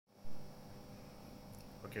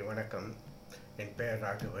Okay, வணக்கம். என் பெயர்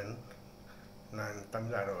ராகவன். நான்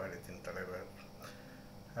தமிழ் ஆர்வ வாரியத்தின் தலைவர்.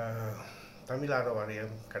 தமிழ் ஆர்வ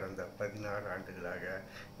வாரியம் கடந்த 16 ஆண்டுகளாக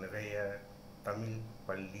நிறைய தமிழ்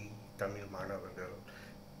பள்ளி, தமிழ் மாணவர்கள்,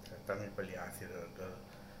 தமிழ் பள்ளி ஆசிரியர்கள்,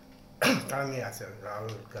 தலைமை ஆசிரியர்கள்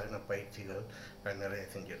அவர்களுக்கான பயிற்சிகள் நிறைய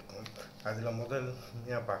செஞ்சுருக்கோம். அதில்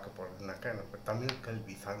முதல்ல பார்க்க போகிறதுனாக்கா நம்ம தமிழ்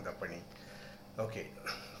கல்வி சார்ந்த பணி. ஓகே,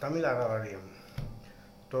 தமிழ் ஆர்வ வாரியம்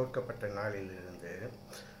துவக்கப்பட்ட நாளிலிருந்து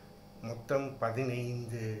மொத்தம்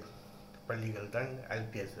 15 பள்ளிகள் தான்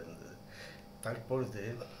எல்பிஎஸ் இருந்தது. தற்பொழுது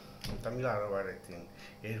தமிழ் ஆர்வ வாரியத்தின்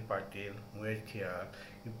ஏற்பாட்டில் முயற்சியால்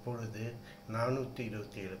இப்பொழுது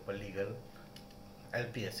 427 பள்ளிகள்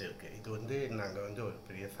எல்பிஎஸ் இருக்குது. இது நாங்கள் ஒரு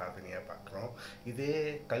பெரிய சாதனையாக பார்க்குறோம். இதே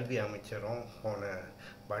கல்வி அமைச்சரும் போன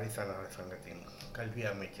பாரிசானார் சங்கத்தின் கல்வி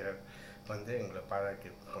அமைச்சர் எங்களை பாராட்டி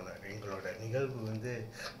போனார். எங்களோட நிகழ்வு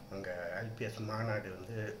அங்கே எல்பிஎஸ் மாநாடு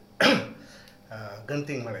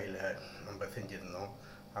கந்திங் மலையில் நம்ம செஞ்சுருந்தோம்.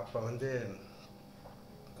 அப்போ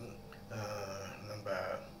நம்ம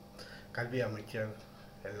கல்வி அமைச்சர்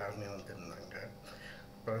எல்லாருமே வந்திருந்தாங்க.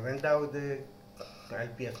 அப்புறம் 2வது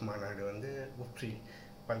எல்பிஎஸ் மாநாடு உப்ரி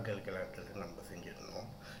பல்கலைக்கழகத்தில் நம்ம செஞ்சுருந்தோம்.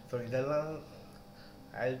 ஸோ இதெல்லாம்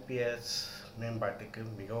எல்பிஎஸ் மேம்பாட்டுக்கு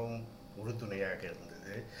மிகவும் உறுதுணையாக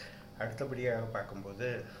இருந்தது. அடுத்தபடியாக பார்க்கும்போது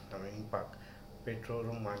நம்ம இம்பாக்ட்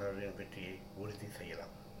பெற்றோரும் மாணவர்களின் வெற்றியை உறுதி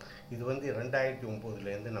செய்யலாம். இது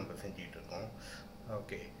 2009 நம்ம செஞ்சிகிட்டு இருக்கோம்.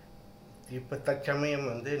 ஓகே, இப்போ தற்சமயம்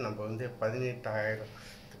நம்ம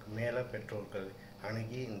 18,000க்கு மேலே பெற்றோர்கள்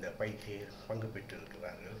அணுகி இந்த பயிற்சியை பங்கு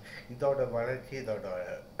பெற்றிருக்கிறார்கள். இதோட வளர்ச்சி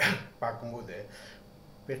பார்க்கும்போது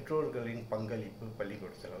பெற்றோர்களின் பங்களிப்பு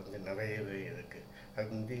பள்ளிக்கூடத்தில் நிறையவே இருக்குது.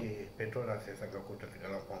 அது பெற்றோர் ஆசிரியர் சங்க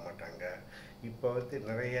கூட்டத்துக்கெல்லாம் போக மாட்டாங்க. இப்போ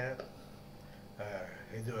நிறைய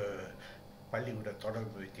பள்ளிக்கூட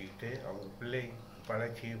தொடர்பு வச்சுக்கிட்டு அவங்க பிள்ளை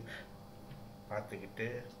வளர்ச்சி பார்த்துக்கிட்டு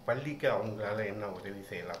பள்ளிக்கு அவங்களால என்ன உதவி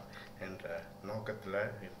செய்யலாம் என்ற நோக்கத்தில்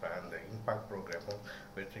இப்போ அந்த இம்பாக்ட் ப்ரோக்ராமும்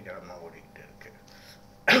வெற்றிகரமாக ஓடிக்கிட்டு இருக்கு.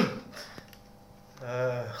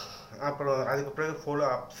 அப்புறம் அதுக்கு பிறகு ஃபாலோ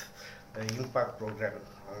அப்ஸ் இம்பாக்ட் ப்ரோக்ராம்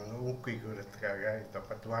அவங்க ஊக்குவிக்கிறதுக்காக இந்த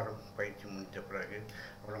 10 வாரம் பயிற்சி முடித்த பிறகு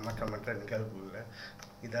அப்புறம் மற்ற நிகழ்வுகளில்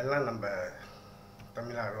இதெல்லாம் நம்ம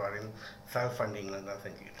தமிழ் ஆர்வ வாரியம் செல்ஃப் ஃபண்டிங்கில் தான்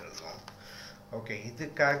செஞ்சுக்கிட்டு இருக்கோம். ஓகே,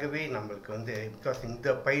 இதுக்காகவே நம்மளுக்கு பிகாஸ் இந்த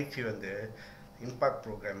பயிற்சி இம்பாக்ட்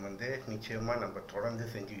ப்ரோக்ராம் நிச்சயமாக நம்ம தொடர்ந்து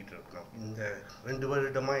செஞ்சுக்கிட்டு இருக்கணும். இந்த 2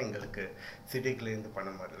 வருடமாக எங்களுக்கு சிடிக்கிலேருந்து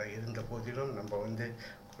பணம் வரல. இருந்த போதிலும் நம்ம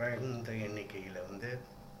குறைந்த எண்ணிக்கையில்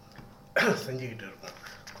செஞ்சுக்கிட்டு இருக்கோம்.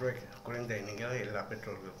 குறைந்த எண்ணிக்கையில் எல்லா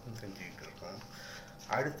பெற்றோர்களுக்கும் செஞ்சுக்கிட்டு இருக்கோம்.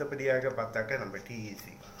 அடுத்தபடியாக பார்த்தாக்கா நம்ம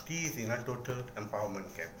டிஇசினா டோட்டல்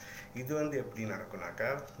எம்பவர்மெண்ட் கேம்ப். இது எப்படி நடக்கும்னாக்கா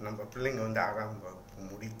நம்ம பிள்ளைங்க 6ஆம் வகுப்பு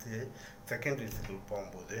முடித்து செகண்டரி ஸ்கூல்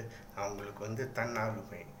போகும்போது அவங்களுக்கு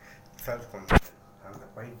தன்னார்வமை செல்ஃப் கான்ஃபிடன்ஸ் அந்த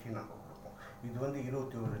பயிற்சி நம்ம கொடுப்போம். இது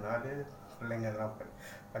 21 நாள் பிள்ளைங்கள்லாம்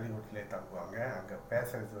பள்ளிக்கூடத்திலே தங்குவாங்க. அங்கே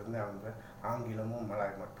பேசுறது அவங்க ஆங்கிலமும்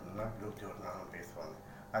மலாய் மட்டும்தான் 21 நாளும் பேசுவாங்க.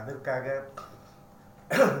 அதற்காக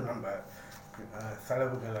நம்ம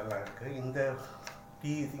செலவுகள் எல்லாம் இருக்குது. இந்த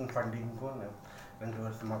டிஇசி ஃபண்டிங்கும் 2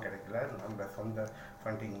 வருஷமாக கிடைக்கல. நம்ம சொந்த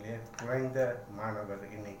ஃபண்டிங்லேயே குறைந்த மாணவர்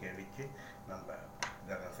எண்ணிக்கை வச்சு நம்ம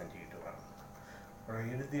இதெல்லாம் செஞ்சுக்கிட்டு வரோம். அப்புறம்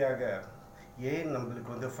இறுதியாக ஏன்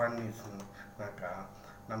நம்மளுக்கு ஃபண்ட் யூஸ்னாக்கா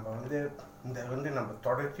நம்ம இந்த நம்ம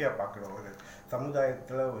தொடர்ச்சியாக பார்க்குறோம். ஒரு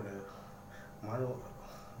சமுதாயத்தில் ஒரு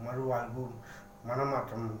மறுவாழ்வு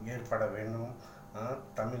மனமாற்றம் ஏற்பட வேண்டும்.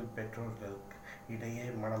 தமிழ் பெற்றோர்களுக்கு இடையே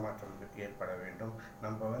மனமாற்றம் ஏற்பட வேண்டும்.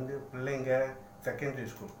 நம்ம பிள்ளைங்க செகண்டரி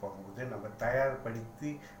ஸ்கூல் போகும்போது நம்ம தயார்படுத்தி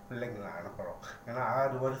பிள்ளைங்களை அனுப்புகிறோம். ஏன்னா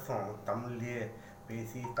 6 வருஷம் தமிழ்லேயே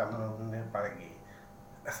பேசி தமிழ்னு பழகி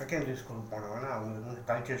செகண்டரி ஸ்கூல் போனவொன்னே அவங்களுக்கு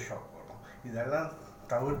கல்ச்சர் ஷாக் வரும். இதெல்லாம்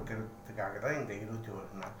தவிர்க்கிறதுக்காக தான் இந்த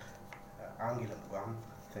 21 நாள் ஆங்கில முகாம்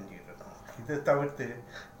செஞ்சுக்கிட்டு இருக்கோம். இதை தவிர்த்து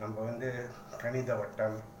நம்ம கணித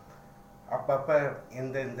வட்டம் அப்பப்போ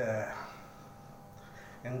எந்தெந்த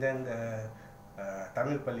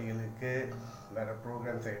தமிழ் பள்ளிகளுக்கு வேறு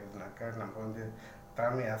ப்ரோக்ராம் செய்கிறதுனாக்கா நம்ம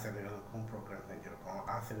தலைமை ஆசிரியர்களுக்கும் ப்ரோக்ராம் செஞ்சுருக்கோம்,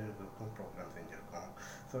 ஆசிரியர்களுக்கும் ப்ரோக்ராம் செஞ்சுருக்கோம்.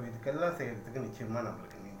 ஸோ இதுக்கெல்லாம் செய்கிறதுக்கு நிச்சயமாக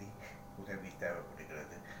நம்மளுக்கு நிதி உதவி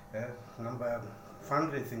தேவைப்படுகிறது. நம்ம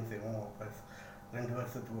ஃபண்ட் ரைசிங் செய்வோம் 2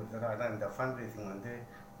 வருஷத்துக்கு ஒரு தடவை. ஆனால் இந்த ஃபண்ட் ரைசிங்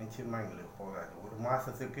நிச்சயமாக எங்களுக்கு போகாது. ஒரு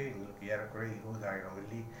மாதத்துக்கு எங்களுக்கு ஏறக்குறைய 20,000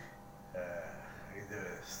 வெள்ளி இது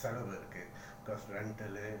செலவு இருக்குது. பிகாஸ்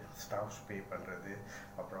ரெண்டலு, ஸ்டாஃப்ஸ் பே பண்ணுறது,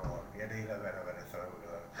 அப்புறம் இடையில வேறு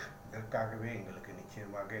செலவுகள். இதற்காகவே எங்களுக்கு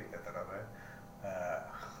நிச்சயமாக இந்த தடவை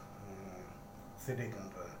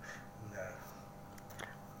சிடிக்கின்ற இந்த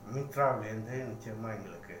மித்ராவிலேருந்து நிச்சயமாக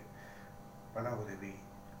எங்களுக்கு பண உதவி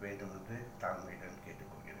வேண்டும் என்று தாழ்மையுடன்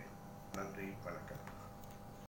கேட்டுக்கொள்கிறேன். நன்றி, வணக்கம்.